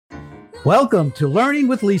Welcome to Learning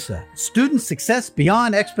with Lisa, Student Success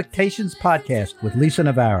Beyond Expectations podcast with Lisa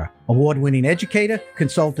Navarra, award-winning educator,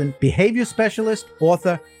 consultant, behavior specialist,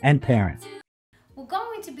 author, and parent. We're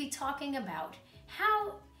going to be talking about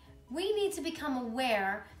how we need to become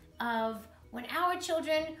aware of when our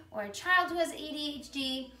children or a child who has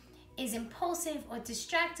ADHD is impulsive or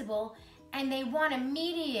distractible and they want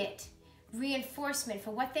immediate reinforcement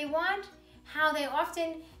for what they want, how they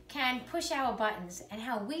often can push our buttons, and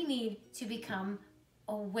how we need to become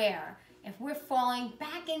aware if we're falling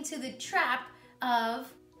back into the trap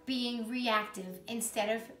of being reactive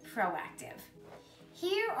instead of proactive.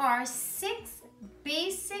 Here are 6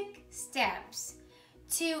 basic steps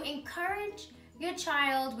to encourage your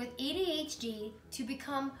child with ADHD to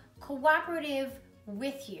become cooperative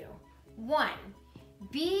with you. 1,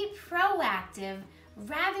 be proactive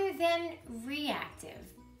rather than reactive.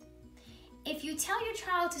 If you tell your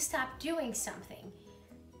child to stop doing something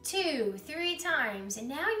 2, 3 times, and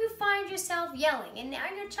now you find yourself yelling, and now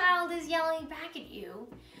your child is yelling back at you,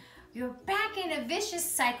 you're back in a vicious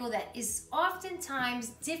cycle that is oftentimes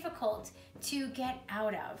difficult to get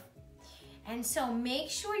out of. And so make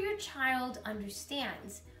sure your child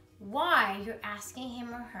understands why you're asking him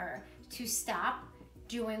or her to stop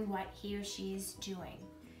doing what he or she is doing.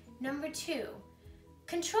 Number 2,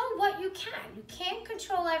 control what you can. You can't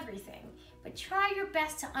control everything, but try your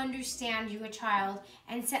best to understand your child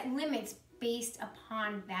and set limits based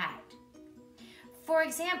upon that. For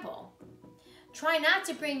example, try not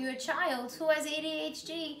to bring your child who has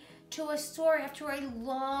ADHD to a store after a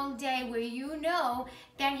long day where you know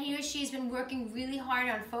that he or she's been working really hard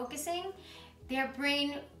on focusing. Their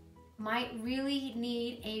brain might really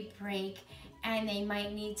need a break, and they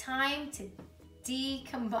might need time to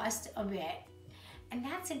decombust a bit. And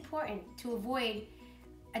that's important to avoid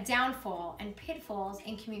a downfall and pitfalls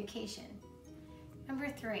in communication. Number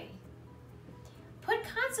 3, put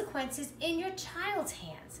consequences in your child's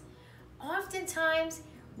hands. Oftentimes,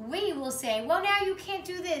 we will say, well, now you can't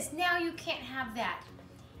do this, now you can't have that.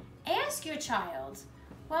 Ask your child,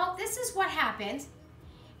 well, this is what happened,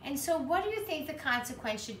 and so what do you think the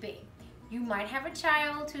consequence should be? You might have a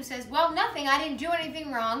child who says, well, nothing, I didn't do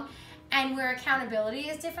anything wrong, and where accountability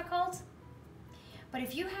is difficult. But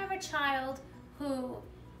if you have a child who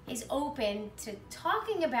is open to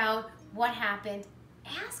talking about what happened,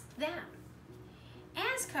 ask them.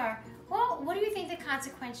 Ask her, well, what do you think the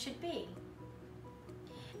consequence should be?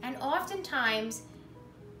 And oftentimes,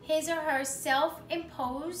 his or her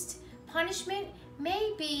self-imposed punishment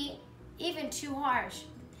may be even too harsh.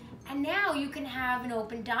 And now you can have an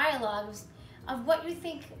open dialogue of what you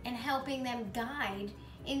think and helping them guide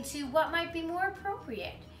into what might be more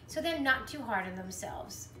appropriate, so they're not too hard on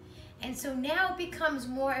themselves. And so now it becomes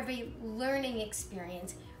more of a learning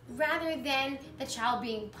experience rather than the child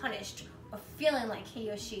being punished or feeling like he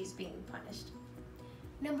or she is being punished.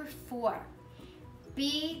 Number 4,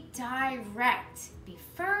 be direct. Be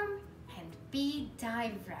firm and be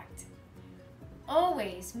direct.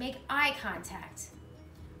 Always make eye contact.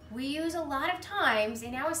 We use a lot of times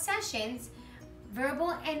in our sessions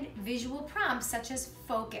verbal and visual prompts such as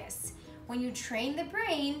focus. When you train the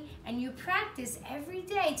brain and you practice every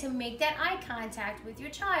day to make that eye contact with your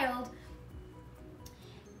child,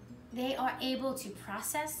 they are able to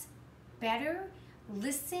process better,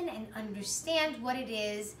 listen, and understand what it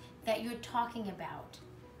is that you're talking about.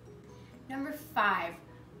 Number 5,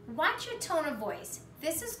 watch your tone of voice.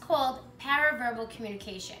 This is called paraverbal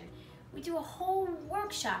communication. We do a whole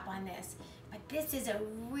workshop on this, but this is a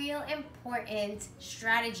real important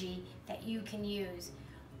strategy that you can use.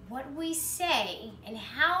 What we say and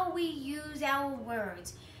how we use our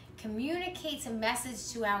words communicates a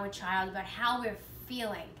message to our child about how we're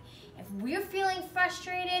feeling. If we're feeling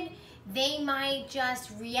frustrated, they might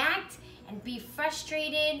just react and be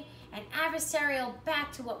frustrated and adversarial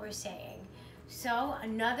back to what we're saying. So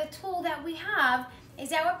another tool that we have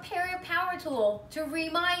is our parent power tool to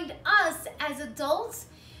remind us as adults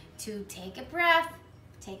to take a breath,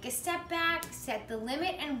 take a step back, set the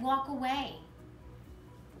limit, and walk away.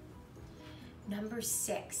 Number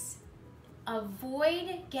 6,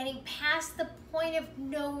 avoid getting past the point of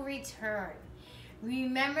no return.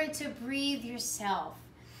 Remember to breathe yourself.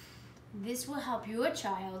 This will help your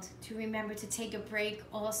child to remember to take a break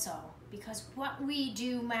also, because what we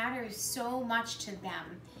do matters so much to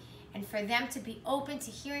them, and for them to be open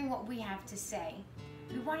to hearing what we have to say.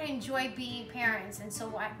 We want to enjoy being parents, and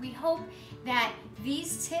so we hope that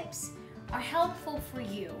these tips are helpful for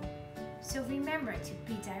you. So remember to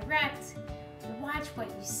be direct, watch what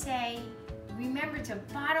you say, remember to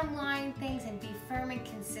bottom line things and be firm and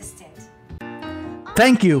consistent.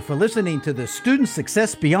 Thank you for listening to the Student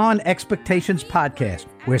Success Beyond Expectations podcast,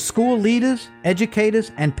 where school leaders,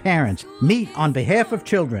 educators, and parents meet on behalf of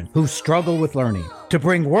children who struggle with learning. To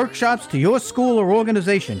bring workshops to your school or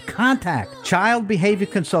organization, contact Child Behavior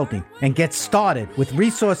Consulting and get started with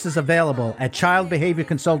resources available at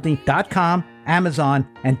childbehaviorconsulting.com, Amazon,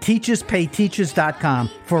 and teacherspayteachers.com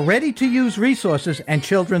for ready-to-use resources and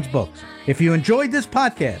children's books. If you enjoyed this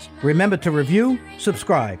podcast, remember to review,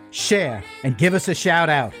 subscribe, share, and give us a shout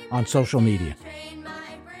out on social media.